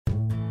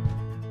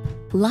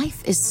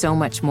Life is so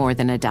much more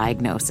than a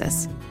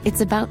diagnosis. It's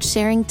about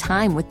sharing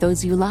time with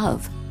those you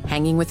love,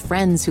 hanging with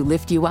friends who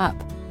lift you up,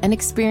 and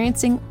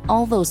experiencing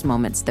all those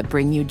moments that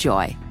bring you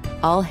joy.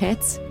 All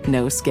hits,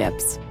 no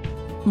skips.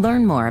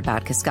 Learn more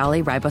about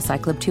Kisqali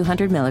Ribociclib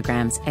 200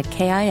 milligrams at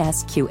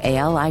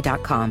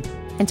KISQALI.com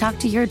and talk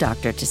to your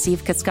doctor to see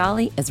if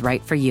Kisqali is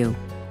right for you.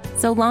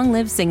 So long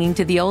live singing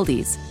to the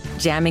oldies,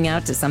 jamming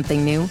out to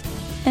something new,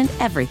 and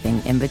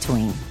everything in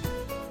between.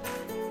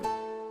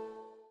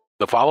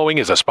 The following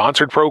is a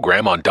sponsored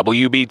program on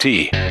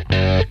WBT.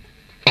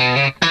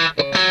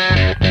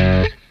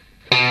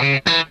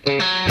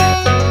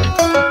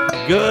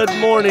 Good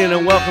morning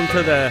and welcome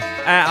to the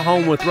At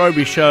Home with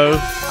Roby show.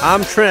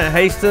 I'm Trent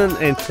Haston,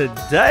 and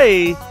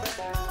today,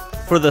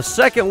 for the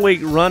second week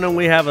running,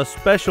 we have a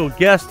special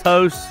guest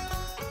host,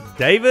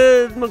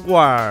 David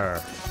McGuire.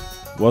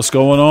 What's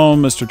going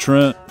on, Mr.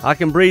 Trent? I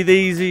can breathe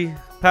easy.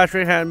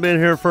 Patrick hadn't been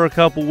here for a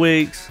couple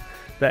weeks.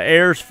 The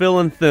air's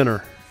feeling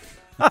thinner.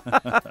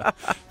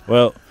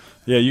 Well,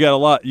 yeah, you got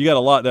a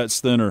lot that's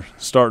thinner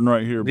starting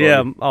right here, buddy.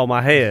 Yeah,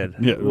 my head.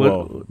 Yeah,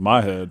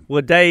 my head.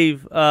 Well,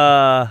 Dave,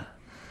 I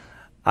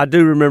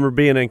do remember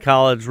being in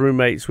college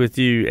roommates with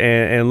you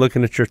and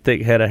looking at your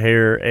thick head of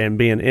hair and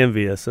being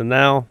envious. And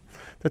now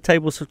the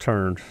tables have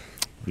turned.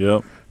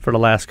 Yep. For the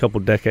last couple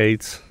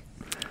decades.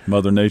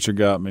 Mother Nature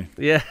got me.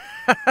 Yeah.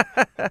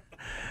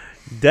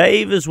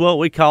 Dave is what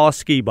we call a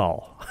skee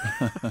ball.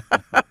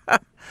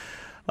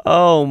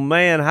 Oh,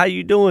 man. How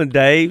you doing,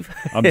 Dave?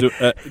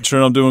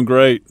 Trent, I'm doing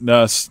great.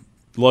 Nice.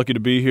 Lucky to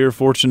be here.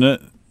 Fortunate.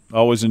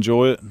 Always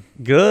enjoy it.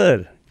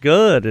 Good.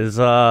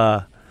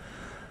 I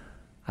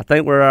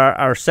think we're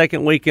our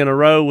second week in a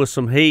row with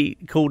some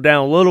heat. Cooled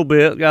down a little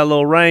bit. Got a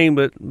little rain,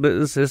 but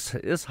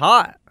it's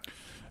hot.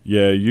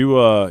 Yeah,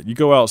 you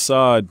go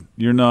outside,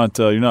 you're not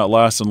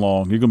lasting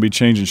long. You're gonna be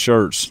changing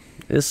shirts.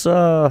 It's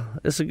a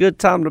good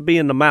time to be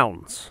in the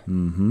mountains.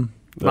 Mm-hmm.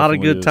 Not a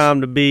good time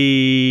to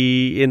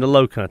be in the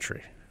low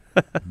country.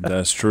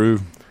 That's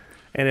true.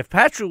 And if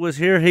Patrick was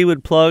here, he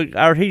would plug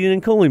our heating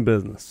and cooling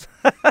business.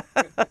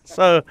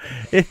 So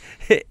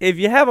if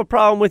you have a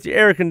problem with your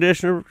air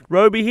conditioner,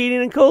 Roby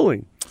Heating and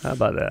Cooling. How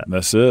about that?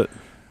 That's it.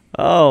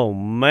 Oh,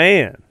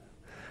 man.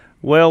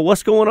 Well,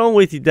 what's going on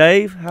with you,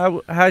 Dave?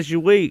 How's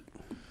your week?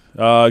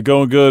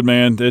 Going good,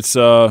 man. It's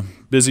a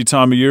busy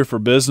time of year for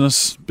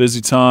business, busy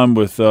time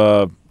with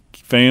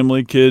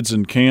family, kids,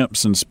 and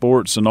camps and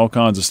sports and all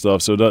kinds of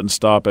stuff. So it doesn't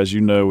stop, as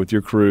you know, with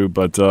your crew.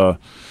 But,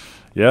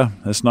 yeah,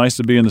 it's nice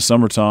to be in the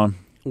summertime.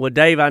 Well,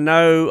 Dave, I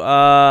know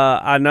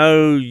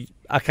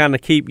I kind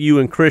of keep you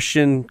and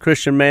Christian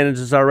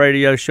manages our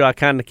radio show. I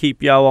kind of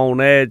keep y'all on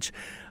edge.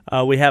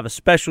 We have a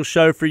special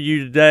show for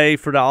you today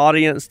for the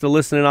audience, the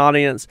listening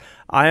audience.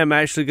 I am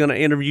actually going to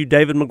interview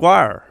David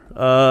McGuire,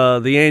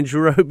 the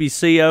Andrew Roby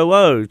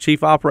COO,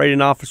 Chief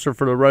Operating Officer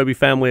for the Roby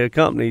family of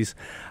companies.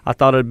 I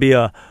thought it'd be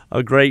a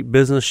great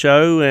business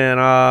show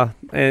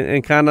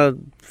and kind of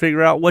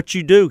figure out what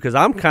you do, because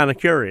I'm kind of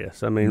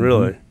curious. I mean,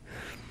 really.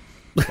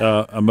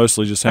 I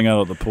mostly just hang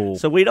out at the pool.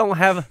 So we don't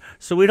have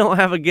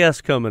a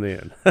guest coming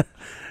in.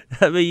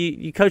 I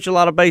mean, you coach a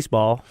lot of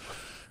baseball.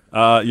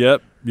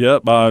 Yep.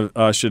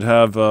 I should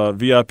have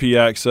VIP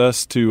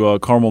access to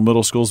Carmel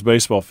Middle School's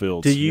baseball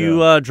fields. Do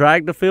you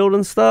drag the field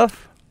and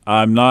stuff?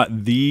 I'm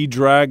not the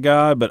drag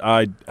guy, but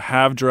I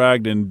have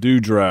dragged and do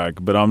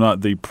drag, but I'm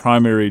not the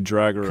primary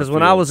dragger. Because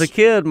when I was a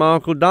kid, my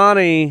Uncle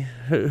Donnie,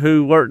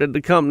 who worked at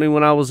the company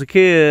when I was a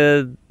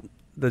kid,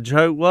 the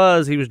joke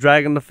was he was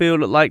dragging the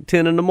field at like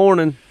 10 in the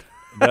morning.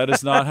 That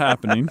is not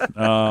happening.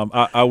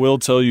 I will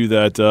tell you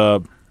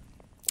that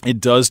it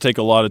does take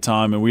a lot of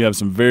time, and we have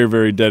some very,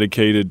 very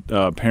dedicated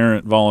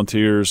parent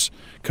volunteers,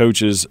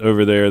 coaches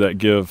over there that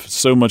give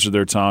so much of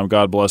their time.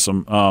 God bless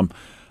them.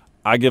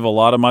 I give a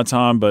lot of my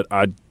time, but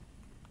I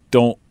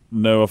don't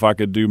know if I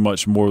could do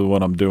much more than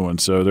what I'm doing.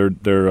 So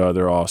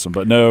they're awesome.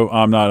 But no,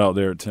 I'm not out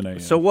there at 10 a.m.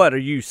 So what, are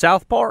you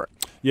South Park?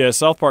 Yeah,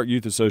 South Park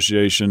Youth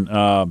Association.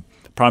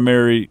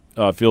 Primary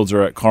fields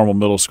are at Carmel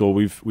Middle School.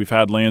 We've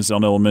had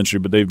Lansdowne Elementary,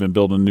 but they've been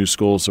building new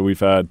schools, so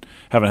haven't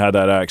had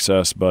that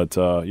access. But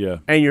yeah.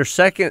 And your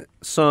second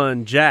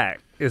son,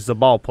 Jack, is the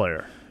ball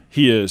player.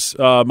 He is.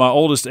 My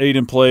oldest,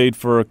 Aiden, played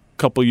for a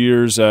couple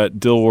years at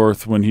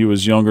Dilworth when he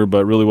was younger,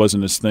 but really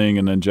wasn't his thing.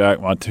 And then Jack,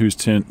 who's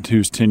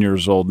 10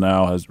 years old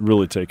now, has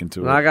really taken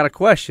to it. I got a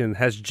question.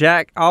 Has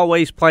Jack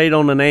always played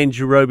on an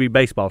Andrew Roby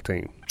baseball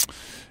team?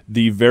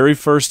 The very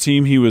first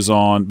team he was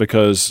on,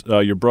 because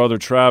your brother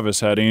Travis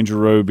had Andrew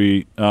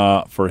Roby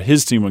for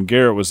his team when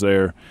Garrett was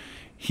there.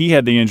 He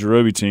had the Andrew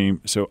Roby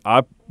team. So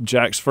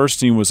Jack's first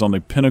team was on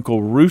the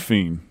Pinnacle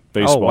Roofing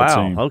baseball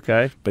team.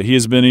 Okay. But he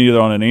has been either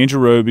on an Andrew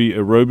Roby,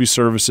 a Roby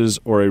Services,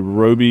 or a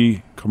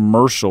Roby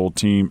commercial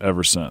team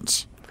ever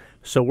since.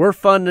 So we're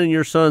funding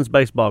your son's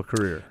baseball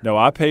career. No,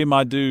 I pay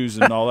my dues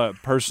and all that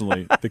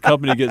personally. The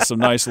company gets some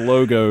nice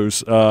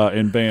logos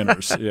and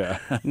banners. Yeah.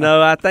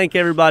 No, I think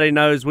everybody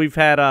knows we've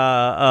had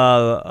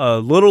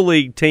a Little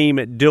League team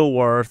at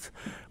Dilworth,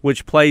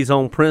 which plays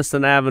on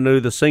Princeton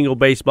Avenue, the single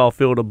baseball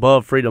field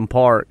above Freedom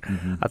Park.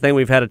 Mm-hmm. I think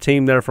we've had a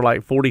team there for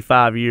like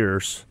 45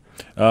 years.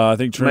 I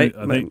think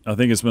Trinity. I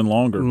think it's been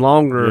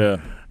longer. Yeah.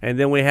 And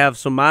then we have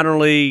some minor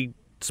league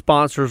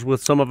sponsors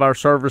with some of our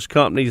service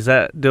companies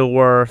at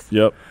Dilworth.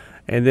 Yep.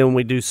 And then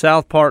we do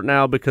South Park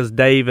now because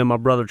Dave and my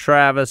brother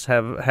Travis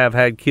have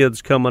had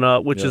kids coming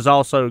up, which is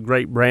also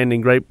great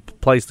branding,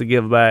 great place to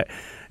give back.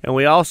 And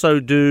we also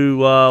do,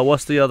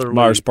 what's the other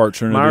Myers league? Park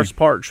Trinity. Myers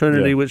Park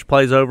Trinity, which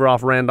plays over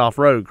off Randolph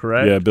Road,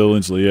 correct? Yeah,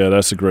 Billingsley. Yeah,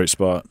 that's a great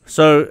spot.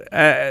 So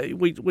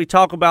we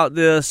talk about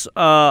this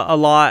a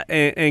lot,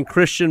 and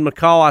Christian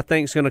McCall, I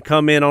think, is going to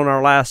come in on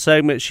our last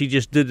segment. She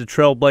just did the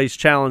Trailblaze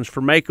Challenge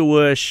for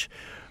Make-A-Wish.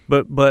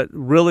 But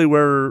really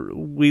where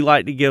we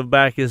like to give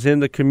back is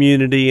in the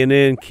community and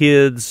in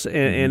kids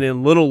and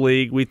in Little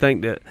League. We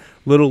think that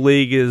Little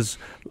League is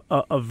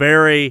a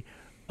very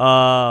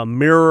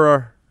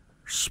mirror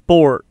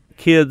sport,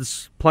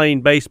 kids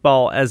playing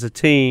baseball as a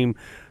team,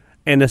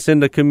 and it's in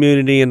the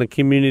community, and the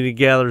community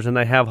gathers and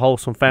they have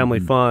wholesome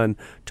family fun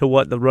to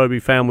what the Roby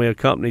family of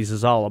companies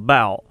is all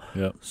about.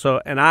 Yep. So,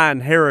 and I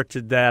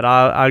inherited that.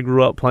 I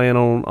grew up playing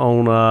on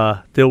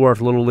Dilworth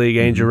Little League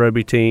Angel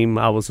Roby team.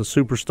 I was a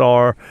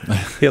superstar,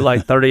 hit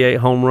like 38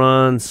 home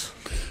runs.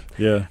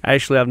 Yeah.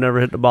 Actually, I've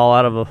never hit the ball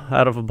out of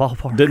a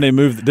ballpark. Didn't they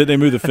move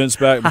the fence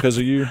back because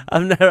of you?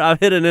 I've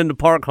hit an in the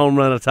park home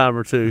run a time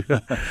or two.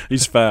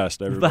 He's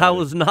fast, everybody. But I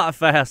was not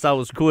fast. I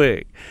was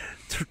quick.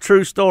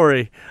 True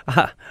story.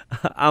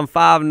 I'm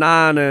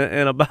 5'9"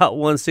 and about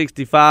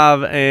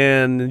 165,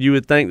 and you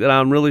would think that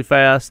I'm really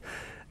fast.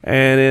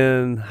 And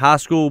in high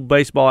school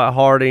baseball at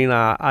Harding,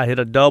 I hit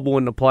a double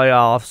in the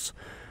playoffs,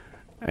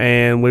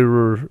 and we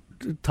were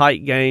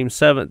tight game,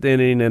 7th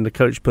inning, and the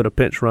coach put a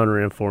pinch runner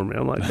in for me.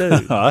 I'm like,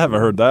 dude. I haven't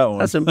heard that one.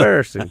 That's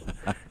embarrassing.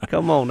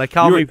 Come on. They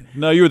called me.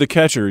 No, you were the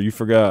catcher. You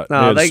forgot.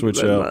 No, they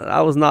switch out.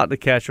 I was not the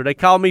catcher. They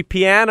called me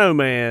Piano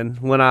Man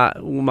when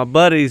my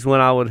buddies,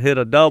 when I would hit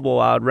a double,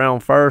 I would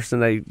round first,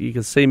 and you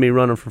could see me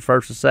running from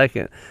first to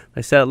second.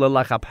 They said it looked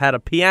like I had a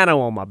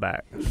piano on my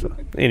back. So,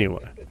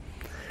 anyway.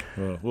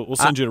 We'll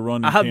send you to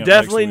run. I'm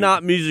definitely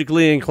not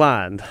musically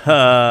inclined.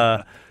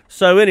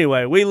 So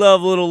anyway, we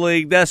love Little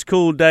League. That's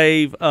cool,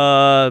 Dave.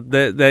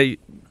 That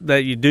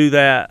you do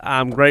that.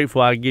 I'm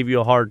grateful. I give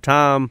you a hard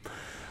time.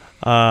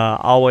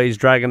 Always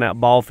dragging that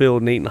ball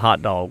field and eating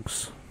hot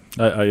dogs.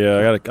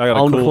 I got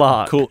on the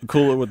clock.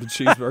 Cool it with the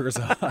cheeseburgers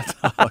and hot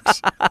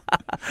dogs.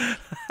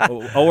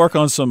 I'll work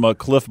on some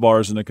Cliff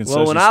bars in the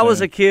concession stand. Well, when I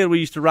was a kid, we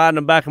used to ride in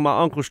the back of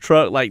my uncle's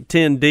truck like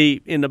 10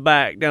 deep in the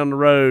back down the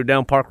road,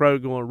 down Park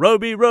Road, going,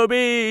 Roby,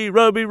 Roby,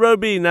 Roby,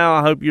 Roby. Now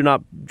I hope you're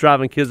not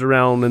driving kids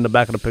around in the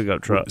back of the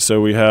pickup truck.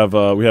 So we have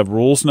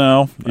rules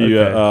now.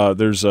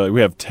 Okay.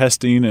 We have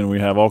testing and we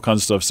have all kinds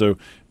of stuff. So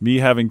me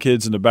having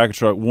kids in the back of the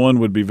truck, one,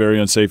 would be very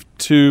unsafe.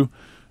 Two,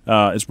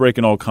 it's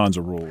breaking all kinds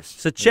of rules.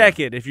 So check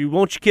it. If you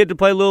want your kid to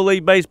play Little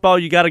League baseball,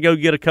 you got to go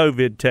get a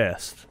COVID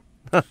test.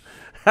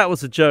 That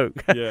was a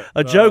joke. Yeah.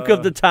 A joke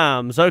of the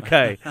times.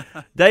 Okay.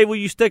 Dave, will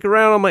you stick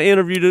around? I'm going to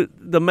interview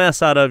the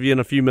mess out of you in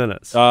a few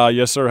minutes.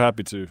 Yes, sir.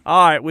 Happy to.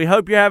 All right. We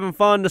hope you're having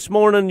fun this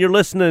morning. You're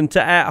listening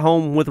to At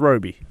Home with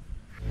Roby.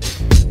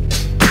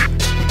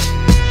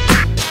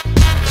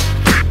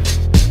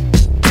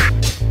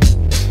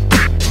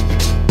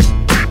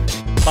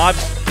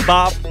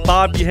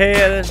 Bob your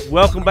head.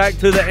 Welcome back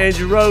to the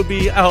Andrew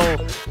Roby.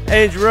 Oh,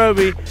 Andrew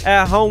Roby,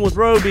 At Home with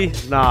Roby.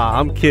 Nah,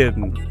 I'm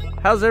kidding.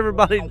 How's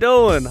everybody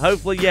doing?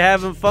 Hopefully you're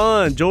having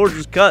fun. George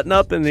is cutting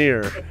up in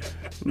here.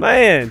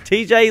 Man,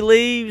 TJ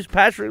leaves,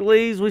 Patrick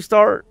leaves. We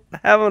start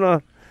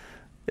having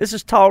this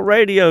is talk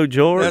radio,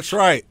 George. That's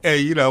right.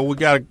 Hey, we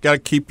gotta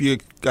keep you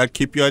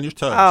on your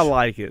toes. I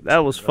like it.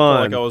 That was fun. I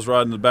feel like I was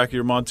riding the back of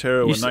your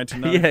Montero in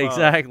 1995. Yeah,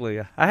 exactly.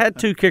 I had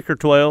 2 kicker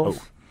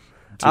 12s.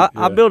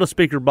 I built a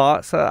speaker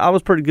box. I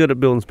was pretty good at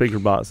building speaker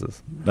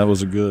boxes. That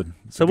was a good.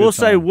 So we'll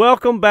say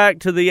welcome back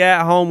to the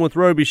At Home with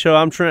Roby show.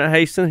 I'm Trent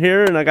Haston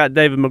here, and I got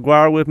David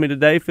McGuire with me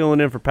today,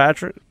 filling in for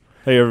Patrick.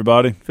 Hey,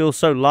 everybody. Feels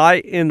so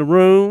light in the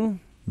room,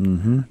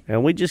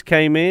 and we just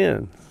came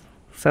in.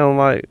 Sound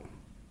like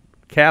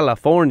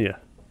California.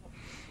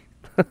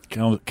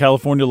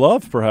 California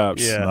Love,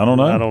 perhaps. Yeah, I don't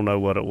know. I don't know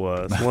what it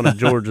was. One of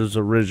George's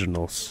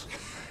originals.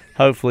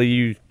 Hopefully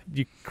you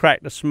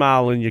cracked a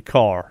smile in your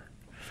car.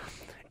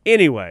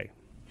 Anyway,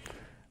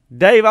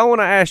 Dave, I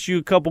want to ask you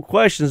a couple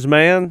questions,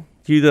 man.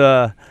 You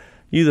the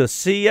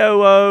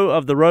COO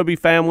of the Roby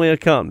family of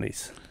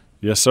companies.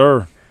 Yes,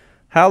 sir.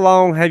 How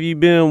long have you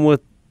been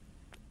with?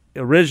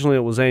 Originally,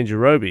 it was Angel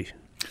Roby.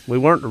 We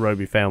weren't the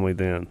Roby family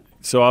then.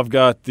 So I've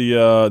got the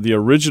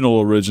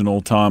original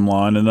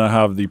timeline, and I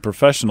have the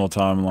professional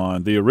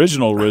timeline. The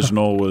original was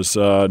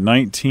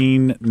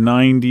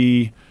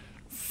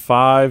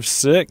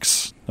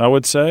 1995-6, I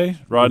would say,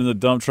 riding the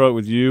dump truck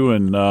with you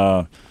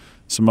and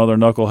some other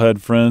knucklehead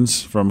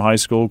friends from high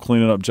school,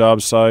 cleaning up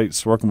job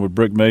sites, working with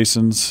brick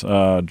masons,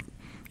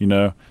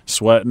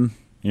 sweating,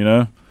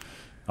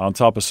 on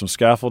top of some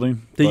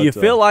scaffolding. Do you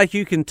feel like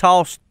you can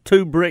toss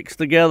 2 bricks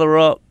together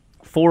up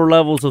 4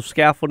 levels of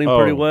scaffolding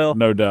pretty well?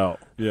 No doubt.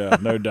 Yeah,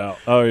 no doubt.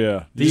 Oh,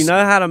 yeah. Do you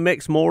know how to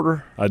mix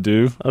mortar? I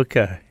do.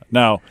 Okay.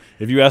 Now,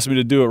 if you asked me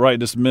to do it right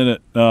this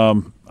minute,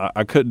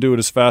 I couldn't do it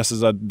as fast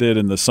as I did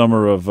in the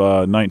summer of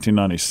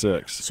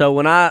 1996. So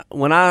when I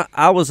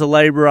was a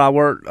laborer, I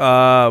worked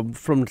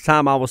from the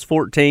time I was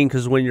 14,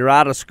 because when you're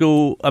out of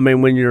school,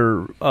 when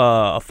you're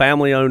a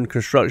family-owned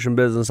construction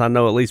business, I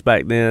know at least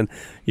back then,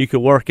 you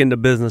could work in the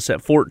business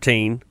at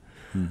 14.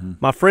 Mm-hmm.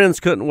 My friends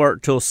couldn't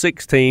work till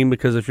 16,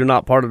 because if you're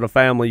not part of the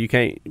family, you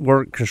can't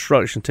work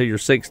construction till you're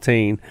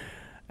 16.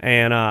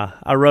 And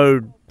I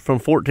rode from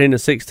 14 to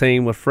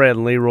 16 with Fred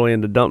and Leroy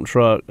in the dump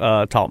truck.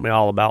 Taught me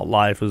all about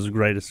life. It was the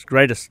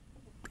greatest.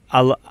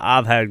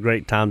 I've had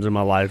great times in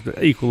my life,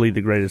 equally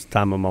the greatest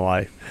time of my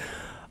life,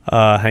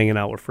 hanging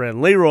out with Fred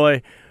and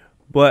Leroy.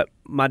 But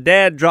my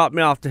dad dropped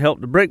me off to help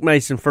the brick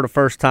mason for the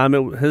first time.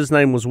 His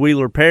name was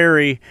Wheeler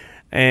Perry,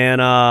 and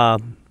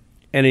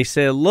he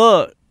said,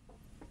 look,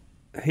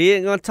 he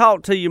ain't going to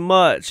talk to you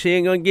much. He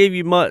ain't going to give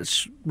you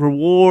much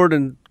reward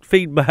and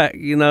feedback.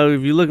 If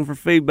you're looking for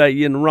feedback,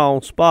 you're in the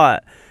wrong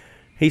spot.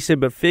 He said,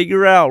 but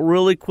figure out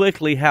really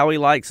quickly how he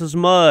likes his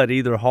mud,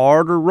 either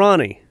hard or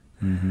runny.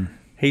 Mm-hmm.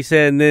 He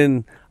said, and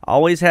then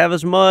always have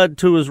his mud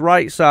to his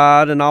right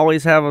side, and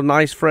always have a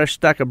nice fresh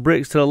stack of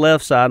bricks to the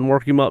left side, and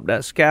work him up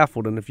that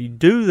scaffold. And if you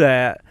do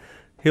that,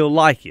 he'll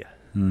like you.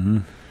 Mm-hmm.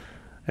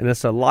 And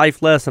it's a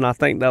life lesson. I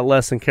think that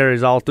lesson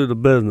carries all through the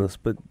business.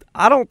 But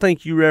I don't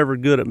think you were ever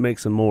good at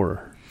mixing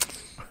mortar.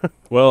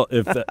 Well,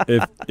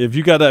 if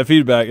you got that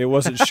feedback, it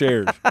wasn't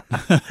shared.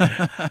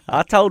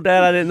 I told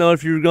Dad I didn't know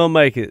if you were going to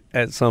make it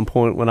at some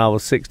point when I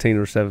was 16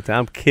 or 17.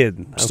 I'm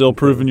kidding. Still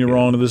proving you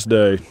wrong to this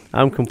day.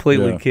 I'm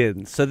completely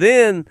kidding. So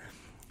then,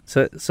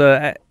 so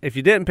if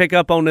you didn't pick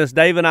up on this,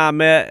 Dave and I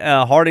met.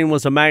 Harding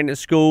was a magnet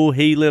school.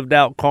 He lived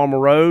out Carmel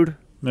Road.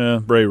 Yeah,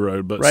 Bray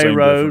Road, but Bray same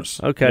Road. difference.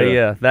 Okay,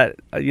 yeah. That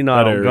I don't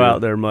area. go out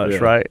there much,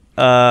 right?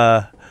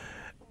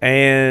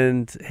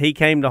 And he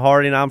came to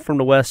Harding. I'm from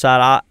the west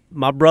side.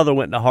 My brother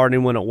went to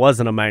Harding when it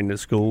wasn't a magnet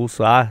school,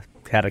 so I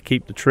had to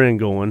keep the trend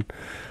going.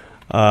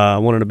 I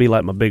wanted to be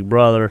like my big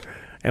brother.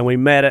 And we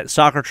met at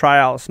soccer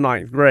tryouts,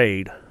 9th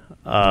grade.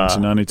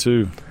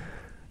 1992.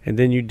 And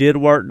then you did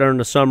work during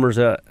the summers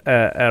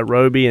at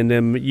Roby, and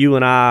then you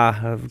and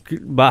I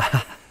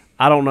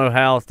don't know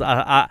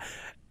how.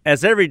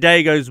 As every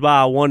day goes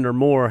by, I wonder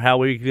more how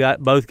we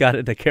both got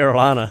into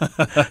Carolina.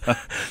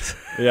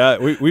 Yeah,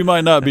 we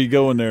might not be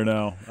going there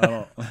now.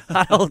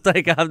 I don't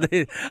think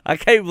I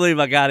can't believe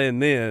I got in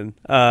then.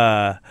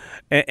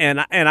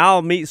 And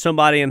I'll meet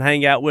somebody and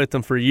hang out with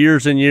them for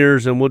years and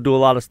years, and we'll do a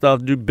lot of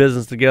stuff, do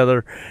business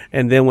together.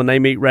 And then when they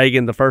meet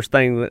Reagan, the first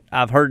thing that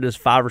I've heard this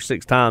 5 or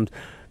 6 times,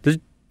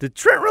 did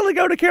Trent really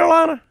go to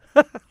Carolina?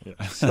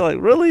 Yeah. So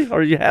like, really?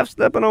 Are you half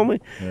stepping on me?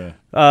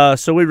 Yeah.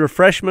 So we were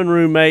freshman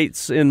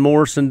roommates in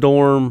Morrison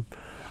dorm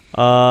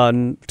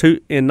in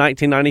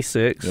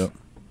 1996. Yep.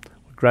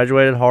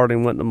 Graduated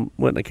Harding,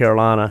 went to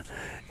Carolina,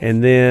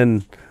 and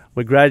then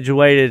we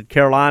graduated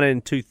Carolina in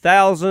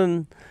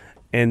 2000,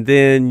 and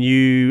then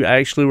you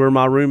actually were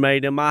my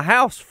roommate in my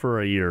house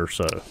for a year or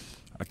so.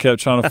 I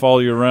kept trying to follow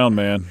you around,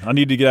 man. I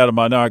need to get out of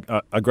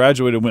my. I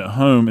graduated, went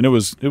home, and it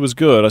was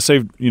good. I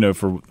saved,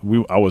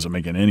 I wasn't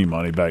making any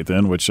money back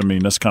then, which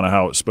that's kind of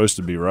how it's supposed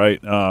to be, right?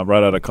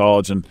 Right out of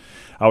college, and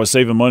I was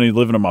saving money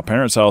living in my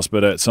parents' house.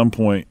 But at some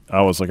point,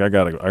 I was like, I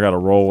gotta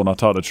roll. And I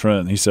talked to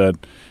Trent, and he said,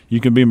 "You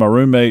can be my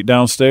roommate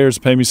downstairs,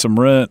 pay me some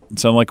rent. It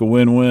sounded like a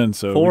win-win."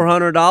 So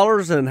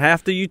 $400 and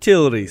half the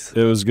utilities.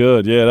 It was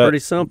good, yeah. Pretty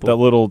simple. That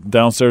little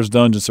downstairs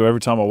dungeon. So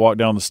every time I walk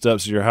down the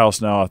steps of your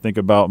house now, I think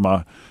about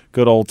my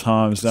good old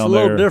times down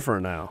there. It's a little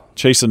different now.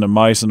 Chasing the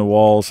mice in the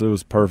walls, it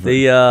was perfect.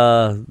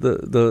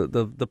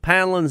 The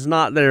paneling's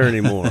not there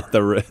anymore.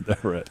 the red.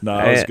 No,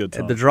 it was a good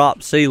time. The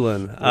drop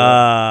ceiling.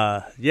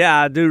 Yeah,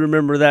 I do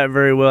remember that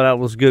very well. That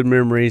was good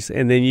memories.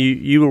 And then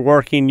you were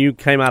working. You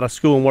came out of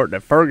school and worked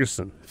at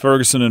Ferguson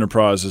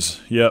Enterprises.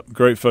 Yep,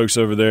 great folks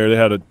over there. They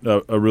had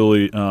a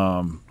really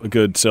a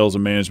good sales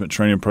and management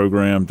training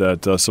program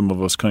that some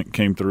of us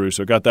came through.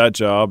 So I got that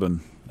job,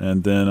 and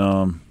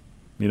then.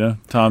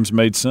 Times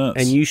made sense.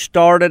 And you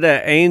started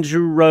at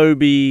Andrew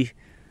Roby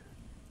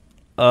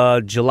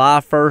July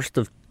 1st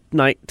of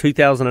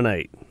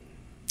 2008.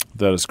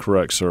 That is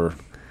correct, sir.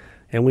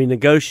 And we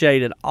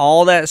negotiated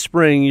all that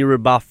spring. You were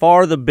by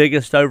far the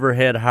biggest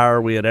overhead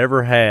hire we had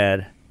ever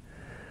had.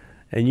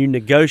 And you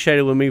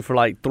negotiated with me for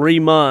like 3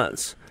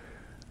 months.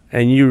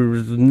 And you were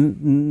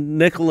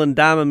nickel and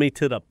diming me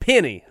to the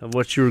penny of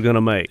what you were going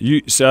to make.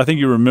 I think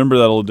you remember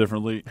that a little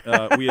differently.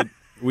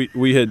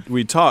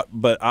 We talked,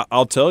 but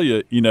I'll tell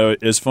you,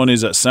 as funny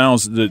as that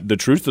sounds, the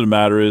truth of the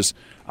matter is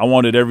I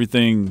wanted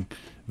everything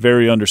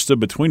very understood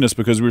between us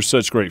because we were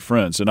such great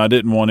friends, and I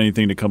didn't want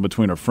anything to come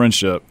between our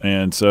friendship.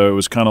 And so it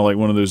was kind of like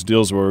one of those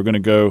deals where we're going to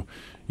go,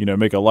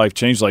 make a life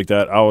change like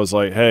that. I was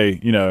like,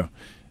 hey,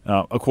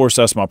 of course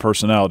that's my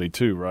personality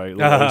too, right?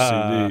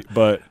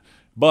 OCD,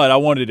 But I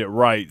wanted it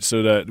right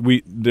so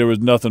that there was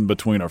nothing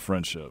between our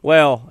friendship.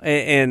 Well,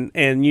 and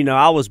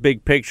I was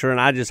big picture,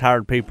 and I just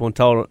hired people and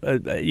told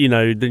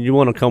you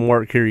want to come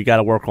work here, you got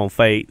to work on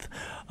faith.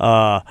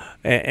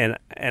 And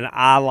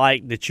I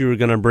liked that you were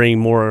going to bring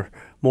more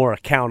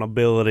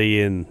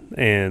accountability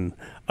and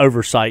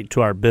oversight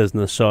to our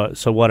business. So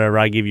whatever,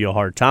 I give you a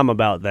hard time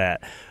about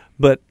that.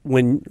 But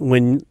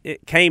when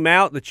it came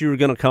out that you were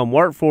going to come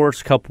work for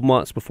us a couple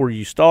months before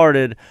you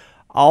started,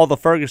 all the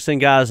Ferguson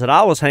guys that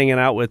I was hanging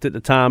out with at the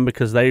time,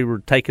 because they were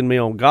taking me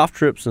on golf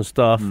trips and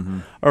stuff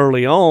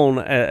early on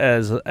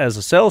as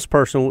a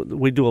salesperson,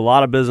 we do a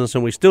lot of business,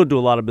 and we still do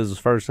a lot of business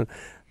Ferguson.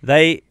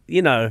 They,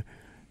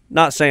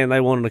 not saying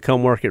they wanted to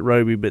come work at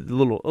Roby, but a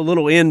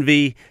little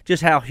envy,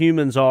 just how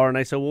humans are. And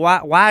they said,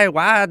 well,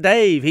 why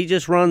Dave? He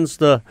just runs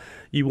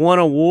you won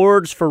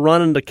awards for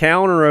running the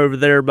counter over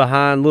there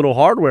behind Little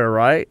Hardware,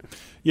 right?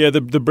 Yeah,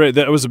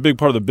 that was a big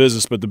part of the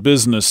business, but the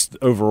business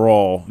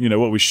overall,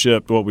 what we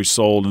shipped, what we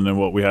sold, and then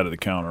what we had at the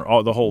counter,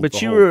 the whole.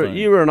 But you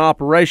were an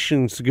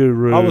operations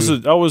guru.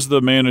 I was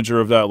the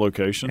manager of that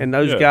location, and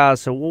those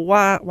guys said, "Well,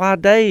 why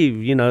Dave?"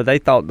 They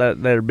thought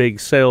that their big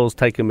sales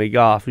taking me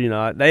golf. They'd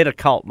have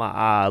caught my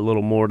eye a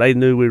little more. They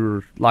knew we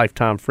were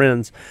lifetime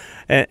friends,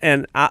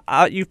 and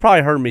I you've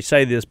probably heard me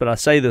say this, but I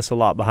say this a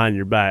lot behind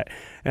your back.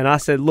 And I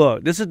said,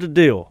 "Look, this is the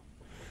deal.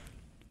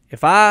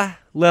 If I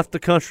left the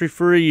country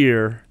for a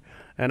year,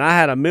 and I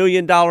had $1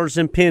 million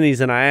in pennies,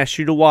 and I asked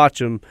you to watch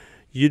them,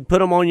 you'd put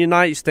them on your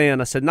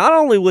nightstand." I said, not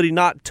only would he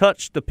not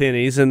touch the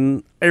pennies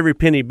and every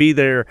penny be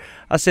there,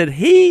 I said,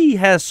 he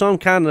has some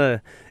kind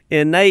of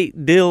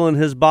innate deal in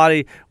his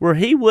body where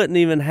he wouldn't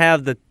even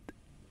have the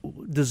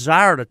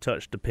desire to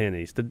touch the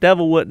pennies. The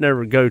devil wouldn't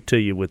ever go to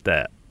you with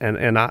that.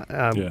 And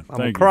I'm going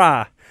to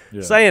cry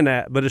saying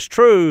that, but it's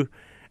true.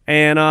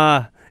 And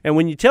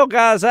when you tell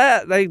guys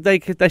that,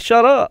 they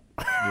shut up.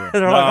 Yeah.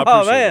 They're like,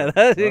 oh,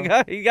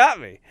 man, he got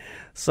me.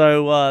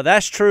 So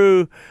that's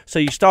true. So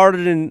you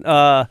started in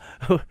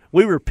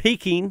we were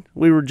peaking.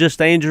 We were just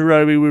Andrew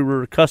Roby. We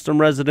were custom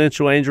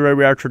residential Andrew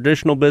Roby, our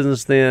traditional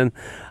business then.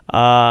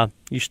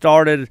 You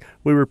started,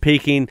 we were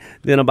peaking.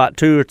 Then about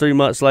 2 or 3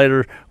 months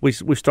later, we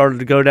started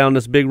to go down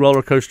this big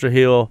roller coaster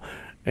hill,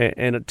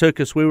 and it took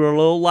us, we were a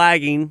little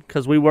lagging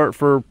because we worked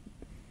for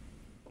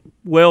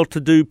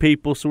well-to-do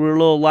people, so we were a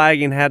little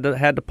lagging, had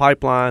the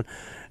pipeline.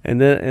 And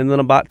then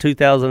about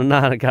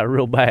 2009, it got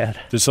real bad.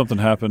 Did something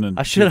happen in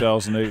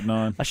 2008,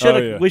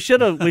 9? We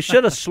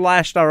should have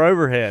slashed our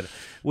overhead.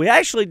 We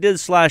actually did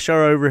slash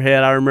our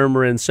overhead. I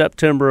remember in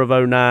September of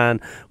 2009,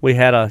 we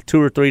had a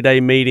 2 or 3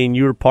 day meeting.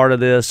 You were part of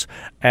this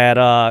at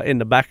in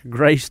the back of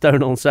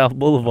Greystone on South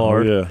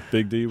Boulevard. Oh, yeah,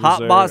 Big D was hot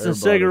there. Hot box and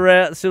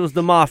cigarettes. It was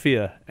the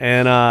mafia,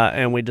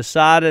 and we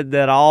decided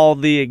that all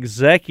the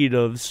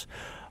executives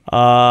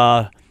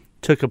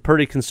took a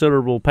pretty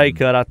considerable pay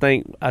cut. I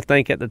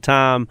think at the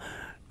time.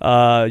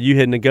 You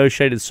had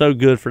negotiated so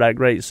good for that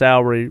great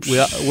salary.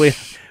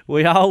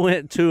 We all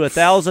went to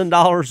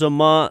 $1,000 a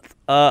month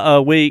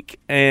a week,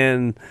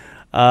 and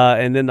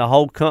then the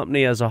whole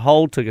company as a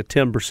whole took a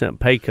 10%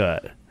 pay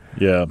cut.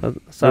 Yeah,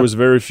 there was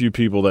very few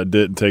people that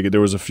didn't take it.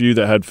 There was a few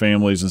that had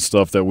families and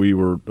stuff that we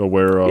were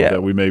aware of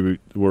that we maybe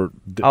were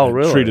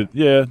really? treated.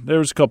 Yeah, there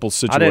was a couple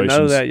situations. I didn't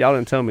know that. Y'all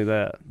didn't tell me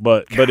that.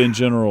 But in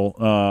general,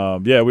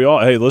 we all.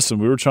 Hey, listen,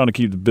 we were trying to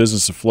keep the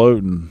business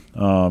afloat, and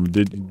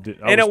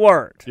it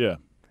worked. Yeah.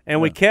 And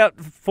we kept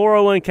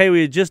 401k.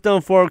 We had just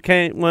done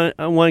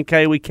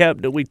 401k. We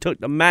kept it. We took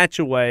the match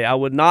away. I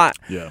would not.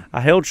 Yeah.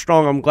 I held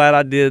strong. I'm glad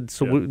I did.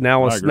 So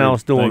now it's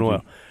doing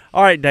well.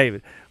 All right,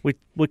 David.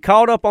 We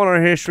caught up on our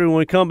history. When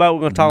we come back, we're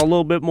going to talk a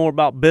little bit more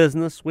about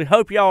business. We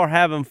hope y'all are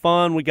having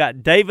fun. We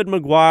got David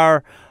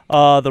McGuire,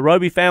 the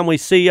Roby family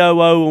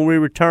COO. When we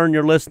return,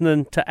 you're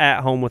listening to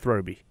At Home with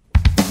Roby.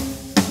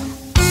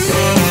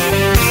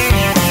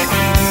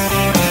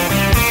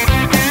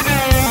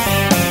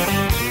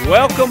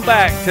 Welcome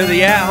back to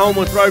the At Home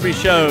with Roby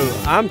show.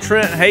 I'm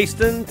Trent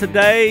Haston.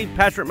 Today,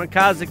 Patrick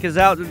McIsaac is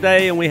out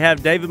today, and we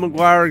have David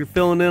McGuire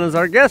filling in as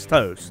our guest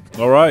host.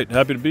 All right,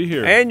 happy to be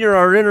here. And you're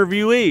our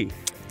interviewee.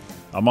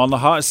 I'm on the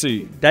hot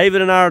seat.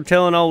 David and I are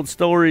telling old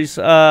stories.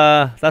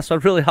 That's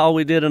really all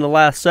we did in the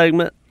last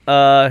segment.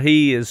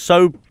 He is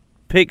so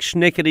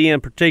pick-schnickety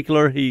in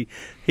particular. He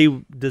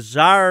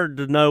desired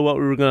to know what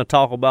we were going to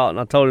talk about, and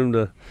I told him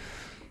to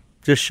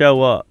just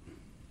show up.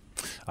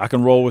 I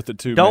can roll with it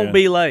too. Don't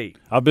be late.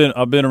 I've been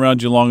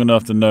around you long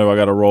enough to know I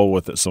got to roll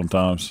with it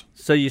sometimes.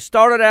 So you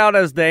started out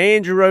as the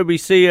Andrew Roby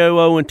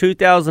COO in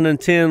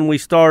 2010. We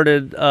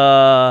started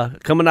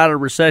coming out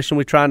of recession.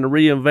 We trying to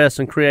reinvest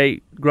and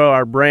grow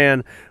our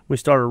brand. We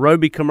started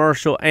Roby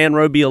Commercial and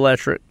Roby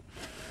Electric.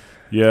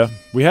 Yeah,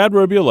 we had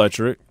Roby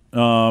Electric.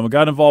 I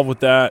got involved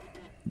with that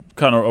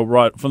kind of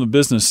right from the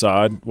business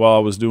side while I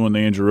was doing the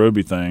Andrew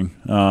Roby thing.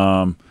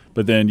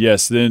 But then,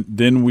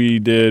 then we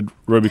did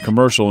Roby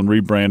Commercial and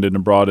rebranded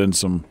and brought in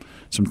some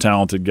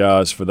talented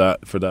guys for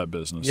that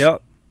business.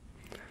 Yep.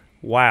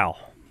 Wow.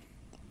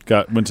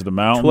 Went to the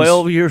mountains.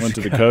 12 years Went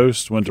to the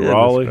coast. Went to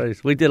Raleigh.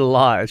 Gracious. We did a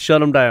lot. Shut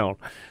them down.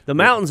 The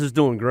mountains is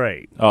doing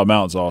great. Oh,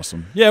 mountains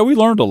awesome. Yeah, we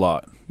learned a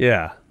lot.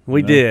 Yeah,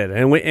 we did.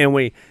 And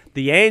we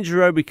the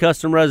Andrew Roby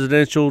Custom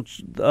Residential.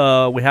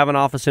 We have an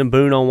office in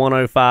Boone on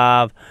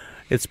 105.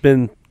 It's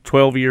been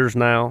 12 years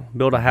now.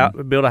 Built a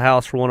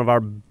house for one of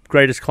our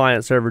greatest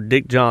clients ever,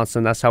 Dick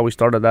Johnson. That's how we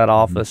started that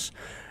office.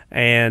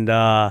 And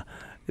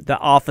the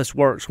office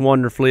works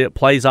wonderfully. It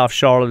plays off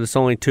Charlotte. It's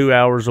only 2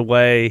 hours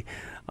away.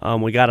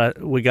 We got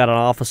an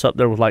office up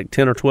there with like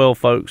 10 or 12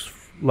 folks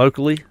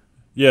locally.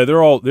 Yeah,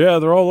 they're all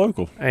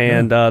local,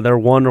 and they're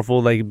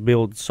wonderful. They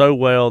build so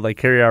well. They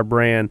carry our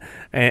brand,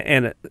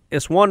 and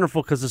it's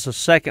wonderful because it's a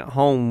second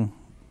home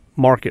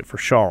market for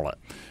Charlotte.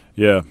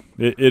 Yeah,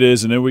 it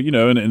is, and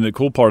and the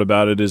cool part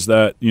about it is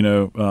that you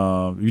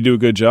do a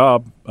good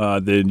job,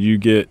 then you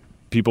get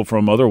people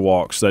from other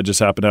walks that just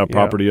happen to have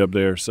property up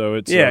there. So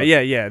it's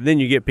yeah. Then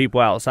you get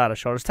people outside of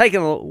Charlotte. It's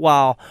taken a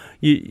while.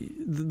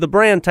 The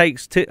brand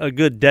takes a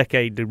good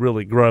decade to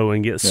really grow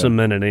and get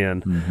cemented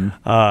in.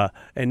 Mm-hmm.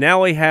 And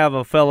now we have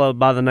a fellow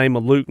by the name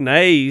of Luke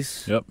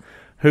Nays,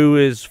 who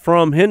is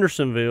from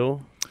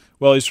Hendersonville.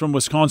 Well, he's from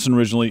Wisconsin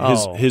originally.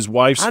 His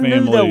wife's family. I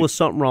knew there was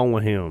something wrong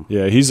with him.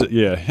 Yeah,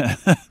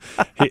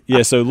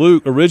 So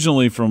Luke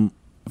originally from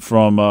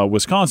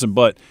Wisconsin,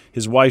 but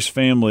his wife's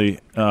family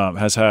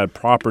has had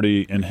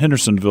property in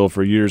Hendersonville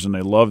for years, and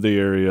they love the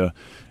area.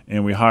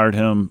 And we hired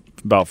him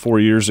about 4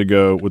 years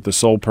ago with the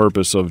sole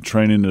purpose of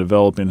training and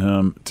developing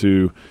him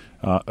to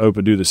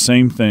do the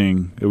same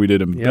thing that we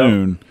did in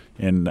Boone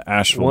in the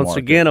Asheville Once market.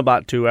 again,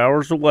 about 2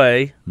 hours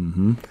away.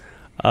 Mm-hmm.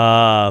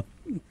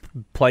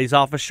 Plays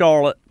off of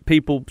Charlotte.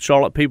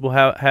 Charlotte people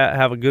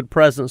have a good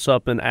presence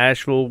up in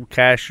Asheville,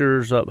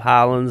 Cashers, up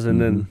Highlands,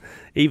 and then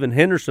even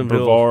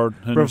Hendersonville.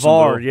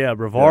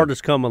 Brevard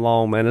has come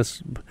along, man.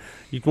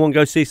 You want to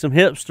go see some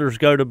hipsters,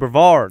 go to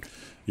Brevard.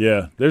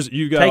 Yeah, take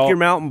your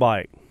mountain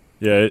bike.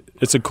 Yeah,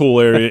 it's a cool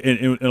area,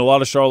 and a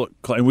lot of Charlotte.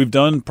 And we've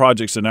done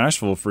projects in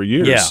Asheville for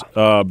years,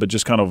 but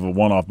just kind of a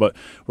one-off. But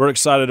we're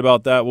excited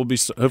about that. We'll be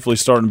hopefully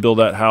starting to build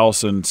that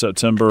house in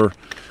September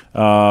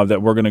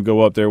that we're going to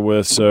go up there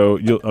with. So,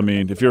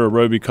 if you're a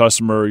Roby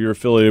customer, or you're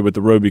affiliated with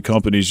the Roby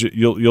companies,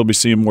 you'll be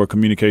seeing more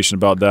communication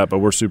about that. But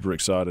we're super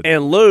excited.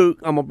 And Luke,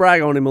 I'm gonna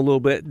brag on him a little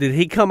bit. Did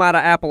he come out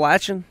of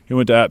Appalachian? He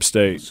went to App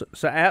State.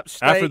 So App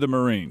State after the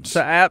Marines.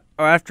 So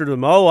after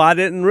them. Oh, I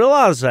didn't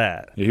realize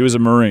that. Yeah, he was a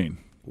Marine.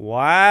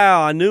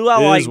 Wow, I knew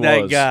I liked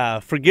that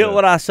guy. Forget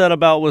what I said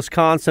about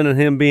Wisconsin and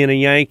him being a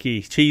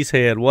Yankee,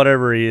 cheesehead,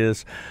 whatever he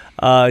is.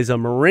 He's a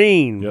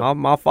Marine. Yep.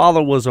 My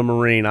father was a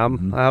Marine. I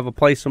have a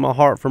place in my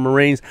heart for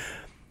Marines.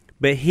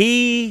 But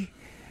he,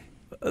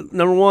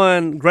 number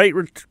one, great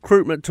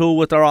recruitment tool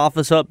with our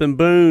office up in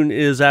Boone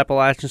is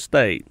Appalachian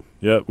State.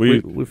 Yeah,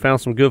 we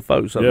found some good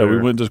folks up there. Yeah, we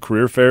went to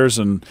career fairs,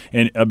 and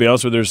I'll be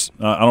honest with you,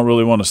 I don't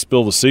really want to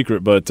spill the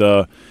secret, but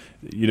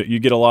you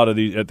get a lot of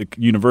these at the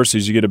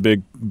universities. You get a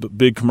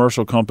big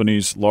commercial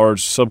companies,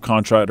 large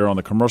subcontractor on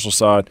the commercial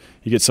side.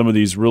 You get some of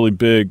these really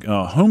big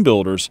home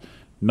builders.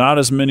 Not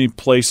as many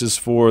places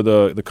for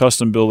the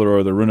custom builder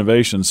or the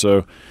renovation,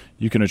 so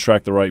you can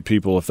attract the right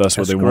people if that's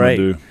what they want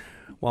to do.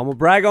 Well, I'm going to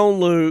brag on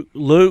Luke.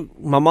 Luke,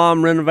 my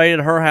mom renovated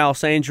her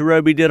house. Angie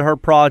Roby did her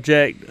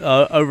project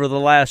over the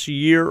last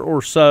year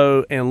or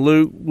so, and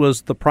Luke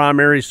was the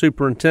primary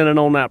superintendent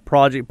on that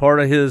project. Part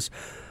of his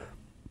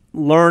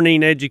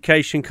learning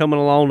education coming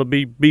along to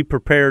be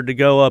prepared to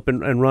go up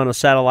and run a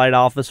satellite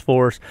office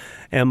for us.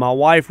 And my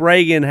wife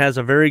Reagan has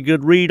a very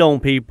good read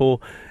on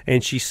people,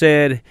 and she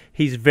said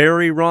he's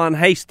very Ron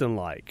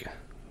Hastings-like.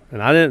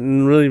 And I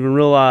didn't really even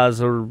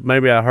realize, or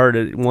maybe I heard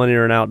it one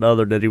ear and out the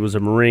other, that he was a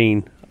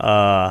Marine.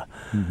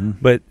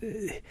 But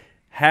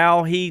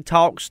how he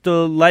talks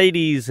to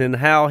ladies and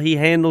how he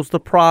handles the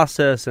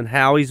process and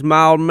how he's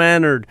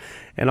mild-mannered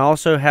and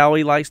also how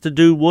he likes to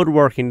do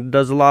woodworking,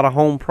 does a lot of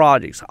home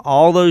projects.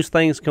 All those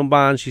things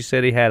combined, she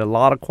said he had a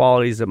lot of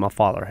qualities that my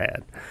father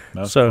had.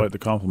 That's quite the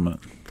compliment.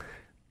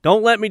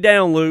 Don't let me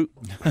down, Luke.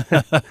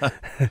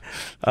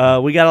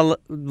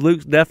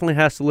 Luke definitely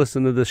has to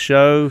listen to this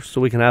show so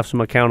we can have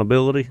some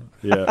accountability.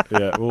 Yeah.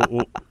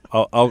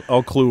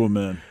 I'll clue him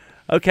in.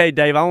 Okay,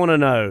 Dave, I want to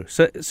know.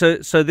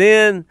 So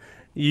then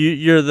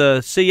you're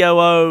the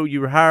COO. You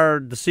were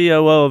hired the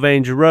COO of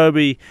Angie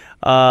Roby,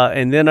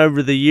 and then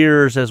over the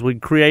years, as we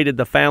created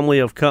the family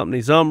of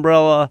companies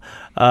umbrella,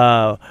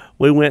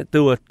 we went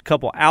through a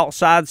couple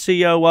outside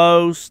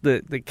COOs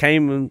that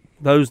came, and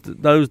those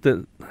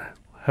that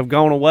have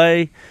gone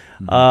away.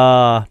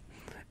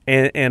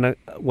 And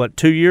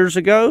 2 years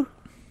ago?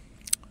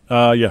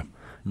 Yeah.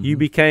 You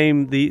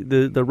became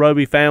the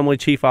Roby family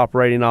chief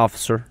operating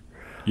officer.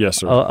 Yes,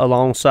 sir.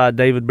 Alongside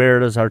David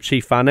Barrett as our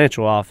chief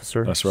financial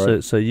officer. That's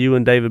right. So you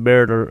and David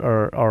Barrett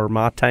are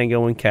my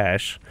tango and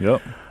cash.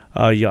 Yep.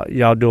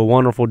 Y'all do a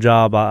wonderful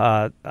job.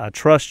 I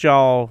trust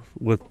y'all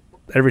with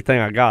everything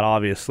I got,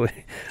 obviously.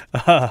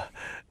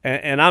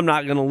 And I'm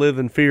not going to live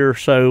in fear,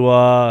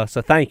 so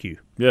thank you.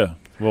 Yeah.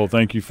 Well,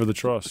 thank you for the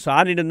trust. So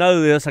I need to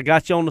know this. I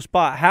got you on the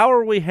spot. How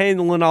are we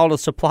handling all the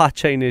supply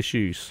chain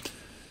issues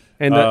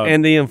and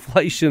the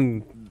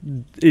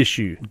inflation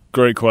issue?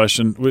 Great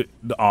question.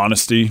 The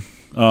honesty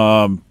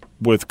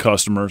with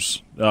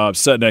customers,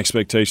 setting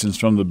expectations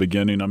from the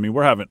beginning. I mean,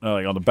 we're having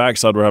on the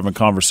backside, we're having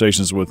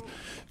conversations with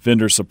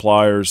vendors,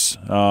 suppliers,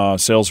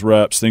 sales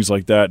reps, things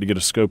like that, to get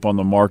a scope on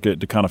the market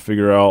to kind of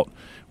figure out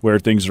where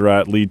things are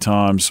at, lead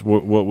times,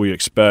 what we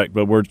expect.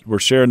 But we're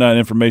sharing that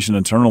information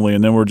internally,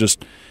 and then we're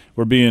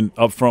we're being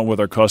upfront with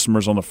our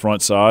customers on the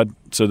front side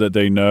so that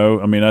they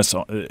know. I mean,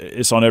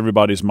 it's on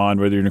everybody's mind,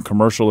 whether you're in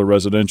commercial or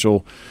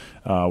residential,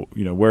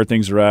 where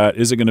things are at.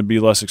 Is it going to be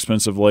less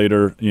expensive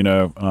later?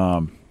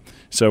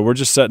 So we're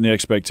just setting the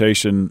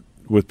expectation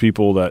with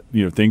people that,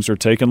 things are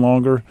taking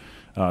longer.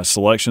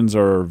 Selections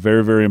are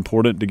very, very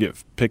important to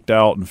get picked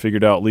out and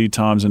figured out lead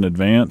times in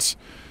advance.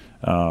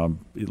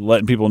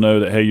 Letting people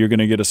know that, hey, you're going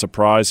to get a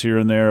surprise here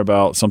and there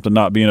about something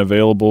not being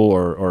available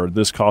or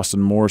this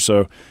costing more.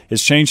 So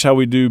it's changed how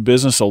we do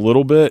business a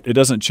little bit. It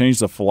doesn't change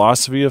the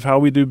philosophy of how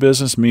we do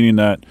business, meaning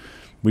that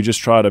we just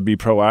try to be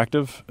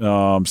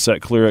proactive,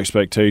 set clear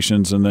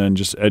expectations, and then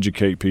just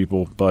educate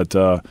people. But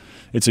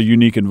it's a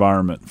unique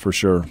environment for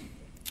sure.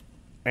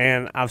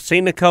 And I've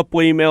seen a couple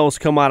emails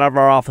come out of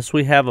our office.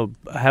 We have a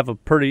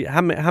pretty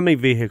how many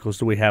vehicles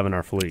do we have in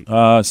our fleet?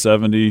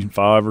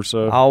 75 or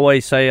so. I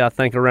always say I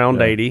think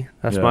around 80.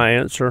 That's my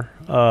answer.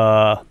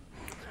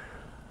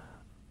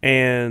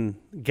 And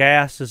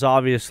gas is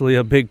obviously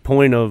a big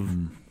point of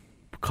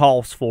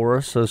cost for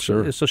us. So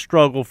it's a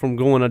struggle from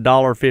going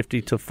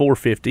 $1.50 to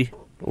 $4.50,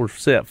 or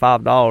say at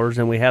 $5.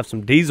 And we have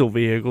some diesel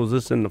vehicles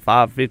that's in the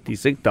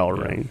 $5.50,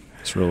 $6 range.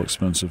 It's real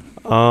expensive.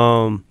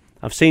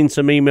 I've seen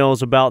some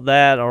emails about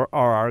that. Are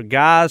our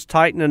guys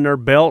tightening their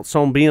belts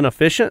on being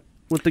efficient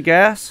with the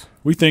gas?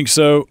 We think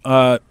so.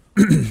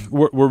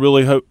 We're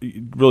really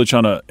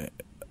trying to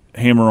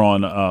hammer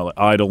on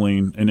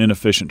idling and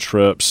inefficient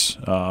trips,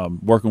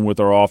 working with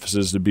our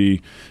offices to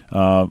be,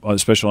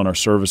 especially on our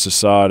services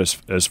side,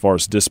 as far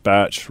as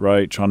dispatch,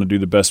 right? Trying to do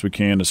the best we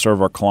can to serve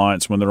our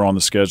clients when they're on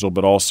the schedule,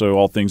 but also,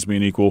 all things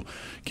being equal,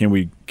 can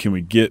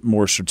we get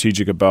more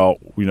strategic about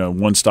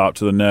one stop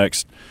to the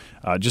next?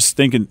 Just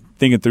thinking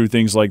through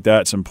things like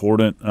that's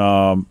important.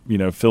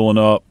 Filling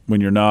up when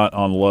you're not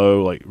on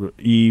low, like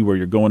where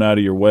you're going out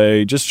of your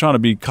way. Just trying to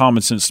be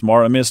common sense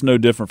smart. I mean, it's no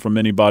different from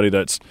anybody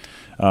that's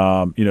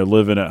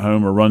living at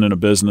home or running a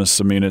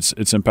business. I mean, it's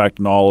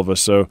impacting all of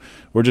us. So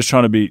we're just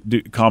trying to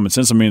do common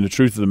sense. I mean, the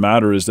truth of the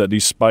matter is that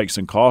these spikes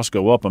in costs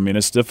go up. I mean,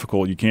 it's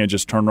difficult. You can't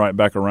just turn right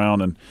back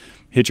around and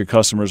hit your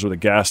customers with a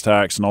gas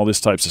tax and all this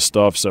types of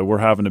stuff. So we're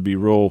having to be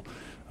real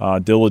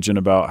diligent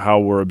about how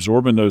we're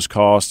absorbing those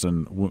costs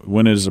and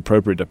when it is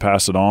appropriate to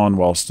pass it on,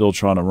 while still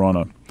trying to run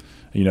a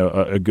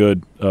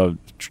good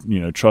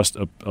trust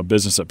a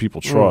business that people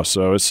trust.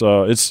 So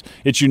it's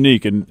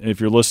unique, and if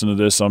you're listening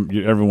to this,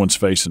 everyone's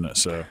facing it.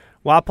 So.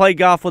 Well, I played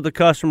golf with a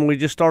customer. We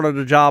just started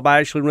a job. I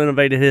actually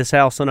renovated his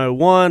house in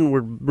 2001.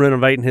 We're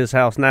renovating his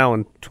house now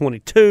in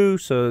 2022,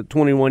 so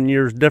 21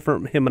 years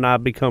different. Him and I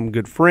become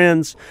good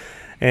friends,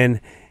 and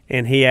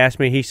he asked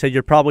me, he said,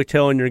 "You're probably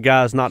telling your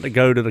guys not to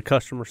go to the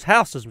customers'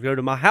 houses, go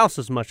to my house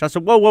as much." I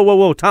said,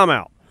 whoa, time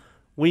out.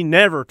 We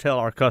never tell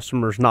our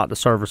customers not to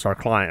service our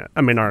client.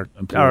 I mean, our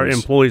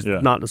employees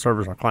not to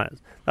service our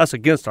clients. That's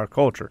against our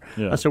culture.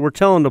 Yeah. I said, we're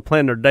telling them to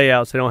plan their day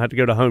out so they don't have to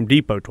go to Home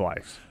Depot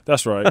twice.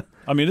 That's right.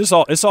 I mean, it's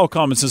all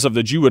common sense stuff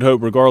that you would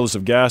hope, regardless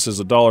of gas is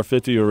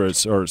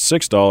 $1.50 or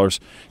 $6.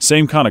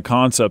 Same kind of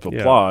concept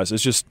applies. Yeah.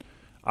 It's just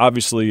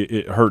obviously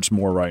it hurts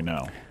more right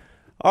now.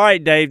 All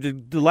right,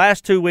 Dave, the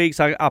last 2 weeks,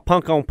 I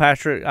punk on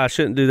Patrick. I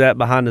shouldn't do that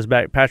behind his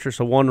back. Patrick's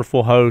a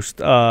wonderful host.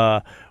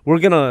 We're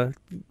going to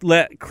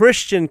let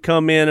Christian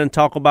come in and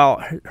talk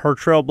about her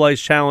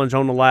Trailblaze Challenge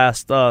on the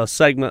last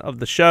segment of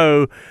the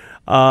show,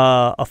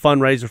 a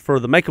fundraiser for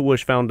the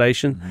Make-A-Wish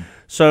Foundation. Mm-hmm.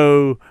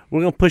 So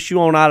we're going to push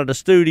you on out of the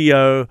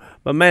studio.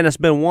 But, man, it's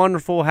been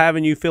wonderful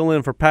having you fill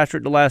in for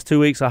Patrick the last 2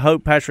 weeks. I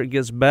hope Patrick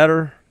gets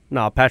better.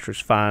 No, Patrick's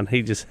fine.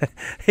 He just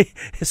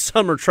his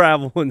summer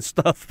travel and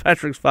stuff.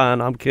 Patrick's fine.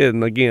 I'm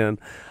kidding again.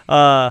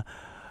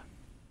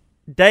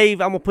 Dave,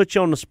 I'm going to put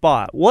you on the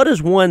spot. What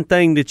is one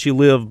thing that you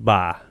live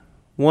by?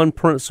 One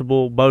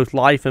principle, both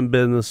life and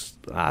business.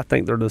 I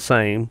think they're the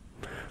same.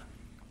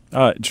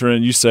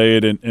 Trent, you say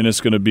it, and it's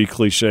going to be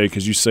cliche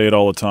because you say it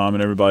all the time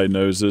and everybody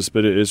knows this,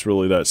 but it's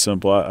really that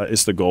simple.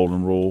 It's the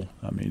golden rule.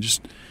 I mean,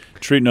 just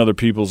treating other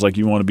people like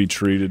you want to be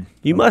treated.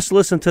 You must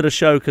listen to the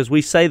show because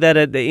we say that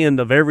at the end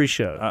of every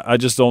show. I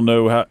just don't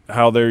know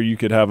how there you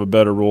could have a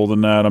better rule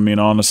than that. I mean,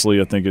 honestly,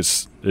 I think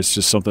it's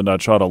just something that I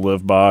try to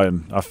live by,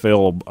 and I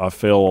fail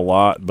a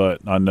lot,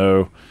 but I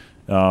know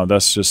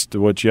that's just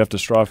what you have to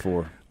strive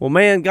for. Well,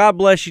 man, God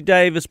bless you,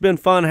 Dave. It's been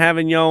fun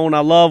having you on.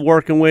 I love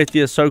working with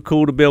you. It's so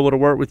cool to be able to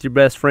work with your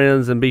best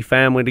friends and be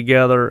family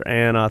together,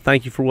 and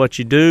thank you for what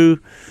you do,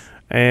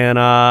 and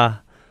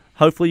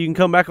hopefully you can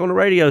come back on the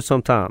radio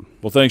sometime.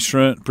 Well, thanks,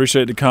 Trent.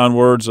 Appreciate the kind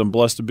words. I'm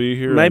blessed to be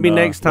here. Maybe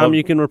next time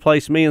you can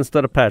replace me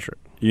instead of Patrick.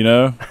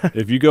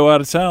 If you go out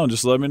of town,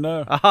 just let me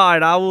know. All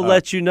right, I will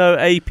let you know,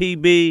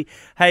 APB.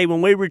 Hey,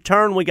 when we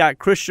return, we got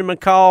Christian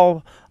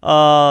McCall,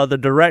 the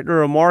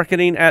director of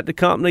marketing at the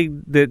company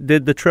that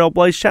did the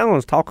Trailblaze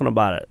Challenge, talking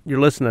about it.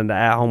 You're listening to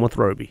At Home with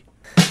Roby.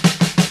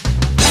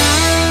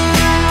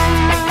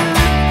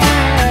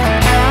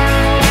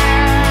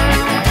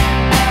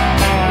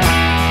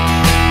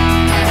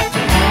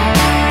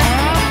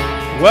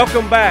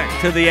 Welcome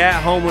back to the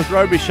At Home with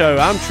Roby show.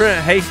 I'm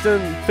Trent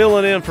Haston,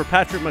 filling in for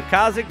Patrick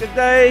McIsaac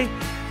today.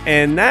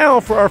 And now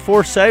for our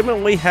fourth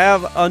segment, we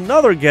have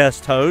another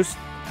guest host,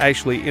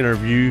 actually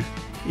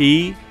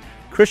interviewee,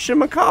 Christian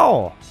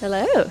McCall.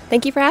 Hello.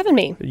 Thank you for having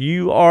me.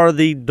 You are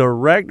the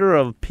Director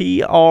of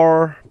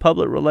PR,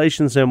 Public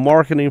Relations, and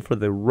Marketing for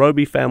the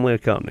Roby family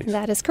of companies.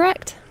 That is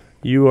correct.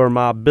 You are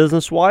my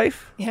business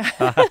wife. Yeah.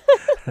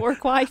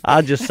 Work wife.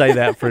 I just say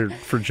that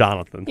for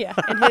Jonathan. Yeah,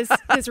 and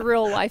his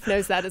real wife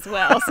knows that as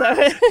well.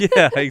 So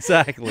Yeah,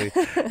 exactly.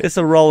 It's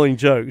a rolling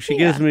joke. She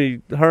gives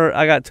me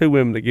I got two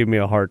women that give me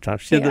a hard time.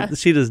 She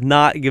does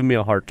not give me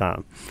a hard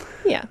time.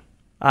 yeah.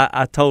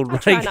 I told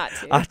Reagan. Not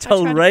to. I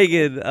told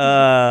Reagan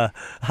I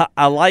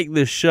like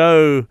this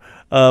show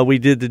we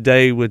did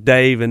today with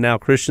Dave and now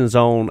Christian's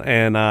on,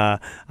 and I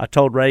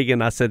told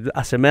Reagan, I said,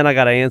 man, I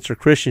got to answer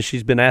Christian.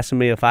 She's been asking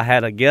me if I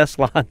had a guest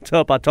lined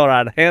up. I told her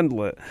I'd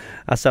handle it.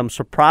 I said, I'm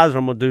surprised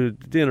I'm going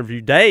to interview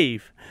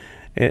Dave.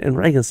 And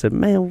Reagan said,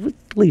 man,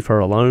 leave her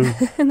alone.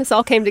 And this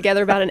all came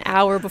together about an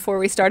hour before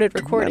we started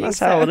recording. Man, that's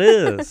how it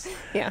is.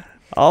 Yeah.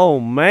 Oh,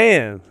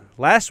 man.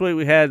 Last week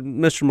we had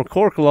Mr.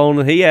 McCorkle on,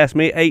 and he asked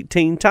me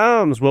 18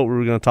 times what we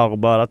were going to talk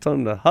about. I told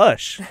him to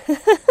hush.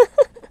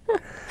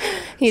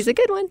 He's a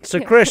good one. So,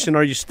 Christian,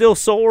 are you still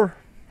sore?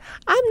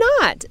 I'm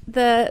not.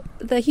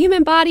 The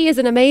human body is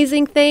an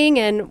amazing thing,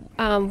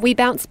 and we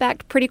bounced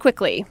back pretty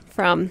quickly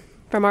from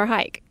our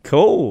hike.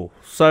 Cool.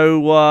 So,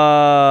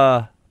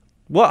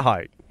 what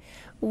hike?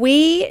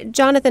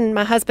 Jonathan,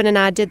 my husband, and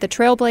I did the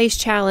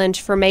Trailblaze Challenge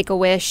for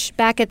Make-A-Wish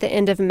back at the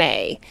end of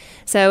May.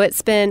 So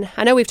it's been,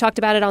 I know we've talked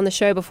about it on the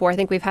show before. I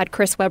think we've had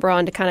Chris Weber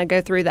on to kind of go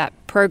through that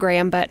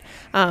program, but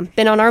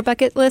been on our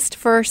bucket list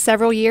for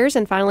several years,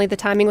 and finally the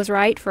timing was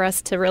right for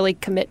us to really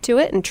commit to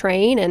it and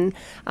train. And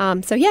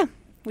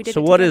we did.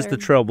 So what is the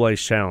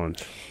Trailblaze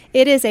Challenge?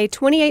 It is a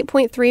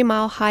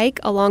 28.3-mile hike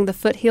along the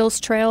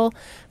Foothills Trail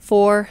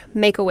for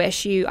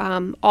Make-A-Wish. You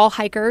all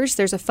hikers,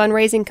 there's a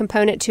fundraising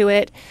component to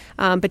it,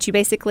 but you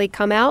basically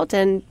come out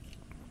and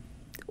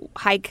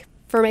hike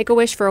for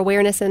Make-A-Wish for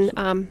awareness and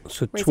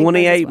so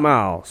 28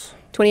 miles.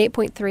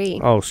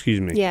 28.3. Oh,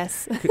 excuse me.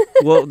 Yes.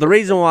 Well, the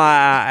reason why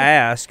I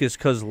ask is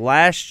because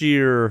last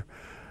year,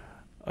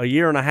 a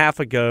year and a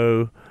half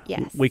ago,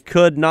 Yes. we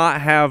could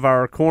not have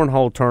our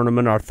cornhole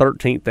tournament, our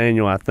 13th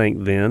annual, I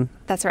think, then.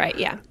 That's right,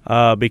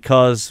 yeah.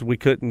 Because we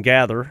couldn't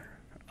gather.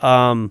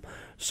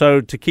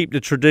 So to keep the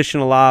tradition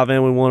alive,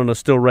 and we wanted to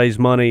still raise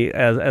money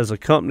as a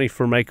company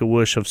for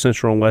Make-A-Wish of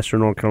Central and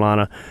Western North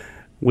Carolina,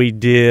 we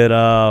did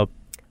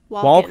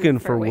Walking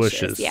for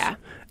Wishes. Yeah.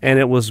 And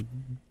it was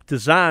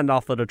designed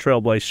off of the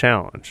Trailblaze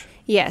Challenge.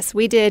 Yes,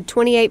 we did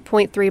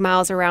 28.3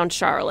 miles around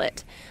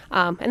Charlotte.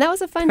 And that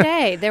was a fun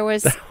day. There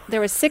was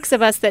 6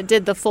 of us that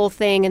did the full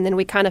thing, and then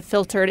we kind of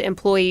filtered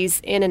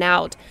employees in and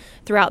out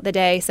throughout the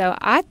day. So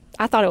I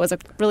thought it was a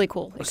really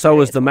cool experience. So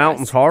was the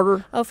mountains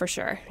harder? Oh, for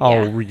sure.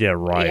 Oh, yeah,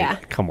 right. Yeah.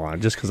 Come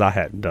on, just because I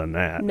hadn't done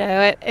that.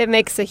 No, it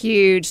makes a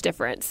huge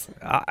difference.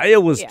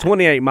 It was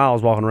 28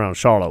 miles walking around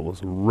Charlotte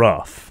was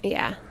rough.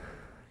 Yeah.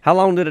 How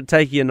long did it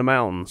take you in the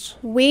mountains?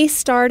 We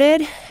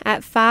started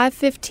at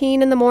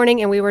 5:15 in the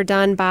morning, and we were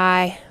done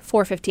by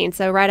 4:15,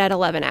 so right at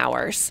 11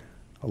 hours.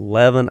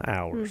 11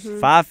 hours.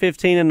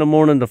 5:15 in the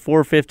morning to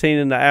 4:15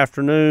 in the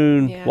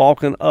afternoon,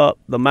 walking up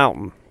the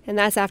mountain. And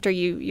that's after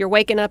you're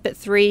waking up at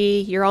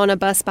 3, you're on a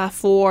bus by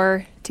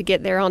 4 to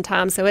get there on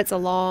time, so it's a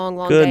long,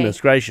 long day.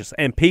 Goodness gracious.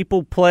 And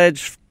people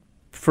pledge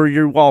for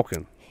your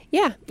walking.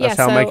 Yeah. That's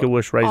how so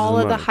Make-A-Wish raises all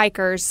of money. the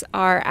hikers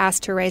are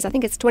asked to raise, I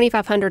think it's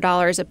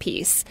 $2,500 a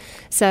piece.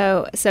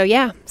 So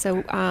yeah.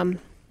 So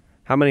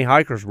how many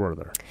hikers were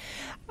there?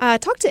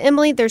 Talked to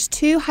Emily. There's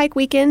 2 hike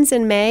weekends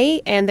in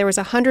May, and there was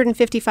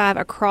 155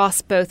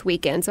 across both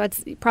weekends. So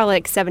it's probably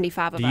like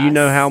 75 of us. Do you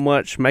know how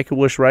much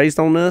Make-A-Wish raised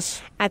on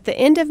this? At the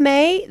end of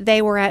May,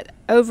 they were at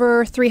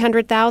over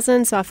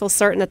 300,000. So I feel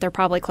certain that they're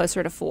probably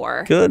closer to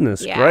 4.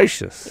 Goodness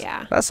gracious.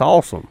 Yeah. That's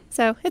awesome.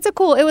 So it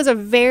was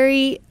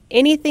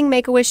anything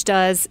Make-A-Wish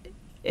does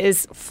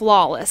is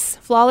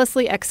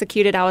flawlessly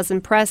executed. I was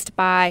impressed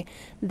by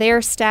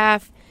their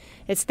staff.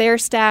 It's their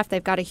staff.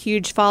 They've got a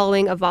huge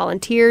following of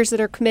volunteers that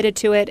are committed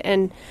to it.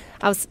 And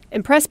I was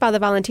impressed by the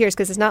volunteers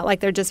because it's not like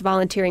they're just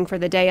volunteering for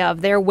the day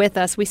of. They're with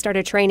us. We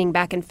started training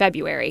back in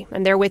February,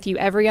 and they're with you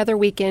every other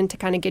weekend to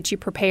kind of get you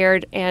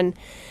prepared. And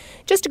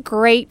just a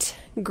great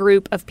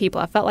group of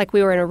people. I felt like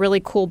we were in a really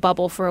cool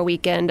bubble for a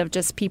weekend of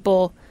just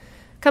people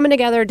coming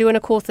together, doing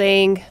a cool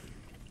thing,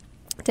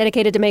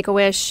 dedicated to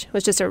Make-A-Wish. It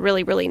was just a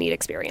really, really neat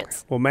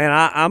experience. Well, man,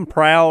 I'm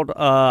proud.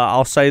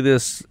 I'll say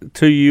this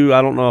to you.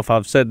 I don't know if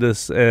I've said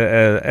this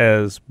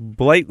as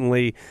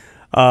blatantly.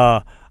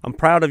 I'm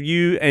proud of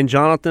you and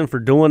Jonathan for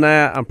doing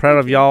that. I'm proud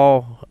of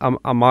y'all. I'm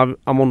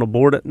on the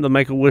board at the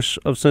Make-A-Wish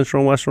of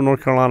Central and Western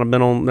North Carolina. I've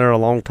been on there a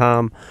long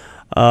time.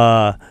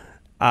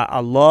 I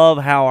love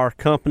how our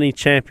company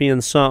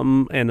champions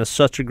something, and it's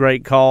such a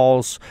great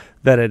cause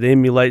that it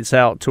emulates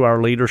out to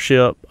our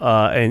leadership,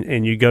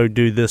 and you go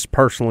do this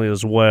personally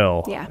as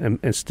well. Yeah.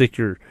 And stick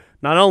your,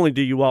 not only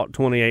do you walk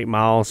 28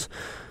 miles,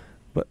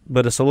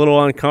 but it's a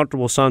little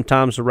uncomfortable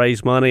sometimes to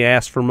raise money,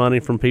 ask for money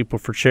from people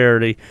for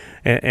charity,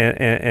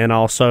 and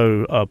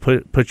also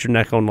put your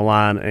neck on the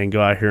line and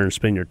go out here and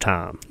spend your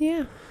time.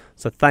 Yeah.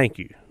 So thank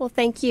you. Well,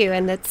 thank you.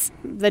 And it's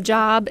the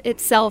job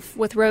itself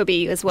with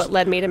Roby is what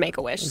led me to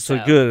Make-A-Wish.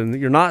 So good.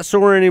 And you're not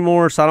sore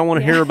anymore, so I don't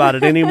want to hear about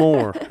it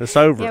anymore. It's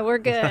over. Yeah, we're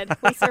good.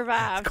 We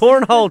survived.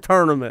 Cornhole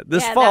tournament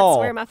this fall. That's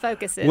where my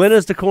focus is. When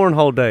is the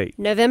cornhole date?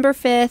 November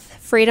 5th,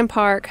 Freedom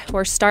Park.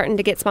 We're starting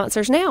to get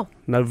sponsors now.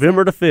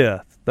 November the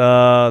 5th.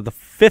 The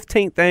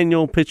 15th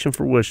annual Pitching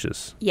for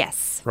Wishes.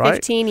 Yes. Right?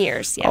 15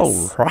 years, yes.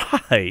 All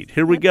right.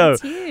 Here we go.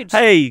 That's huge.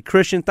 Hey,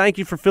 Christian, thank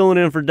you for filling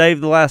in for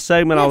Dave the last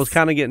segment. I was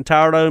kind of getting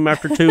tired of him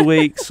after 2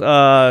 weeks.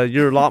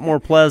 You're a lot more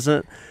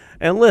pleasant.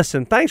 And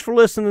listen, thanks for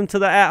listening to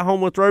the At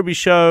Home with Roby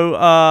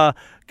show.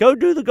 Go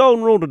do the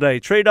golden rule today.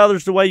 Treat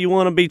others the way you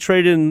want to be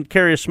treated and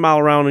carry a smile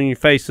around on your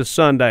face this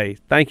Sunday.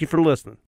 Thank you for listening.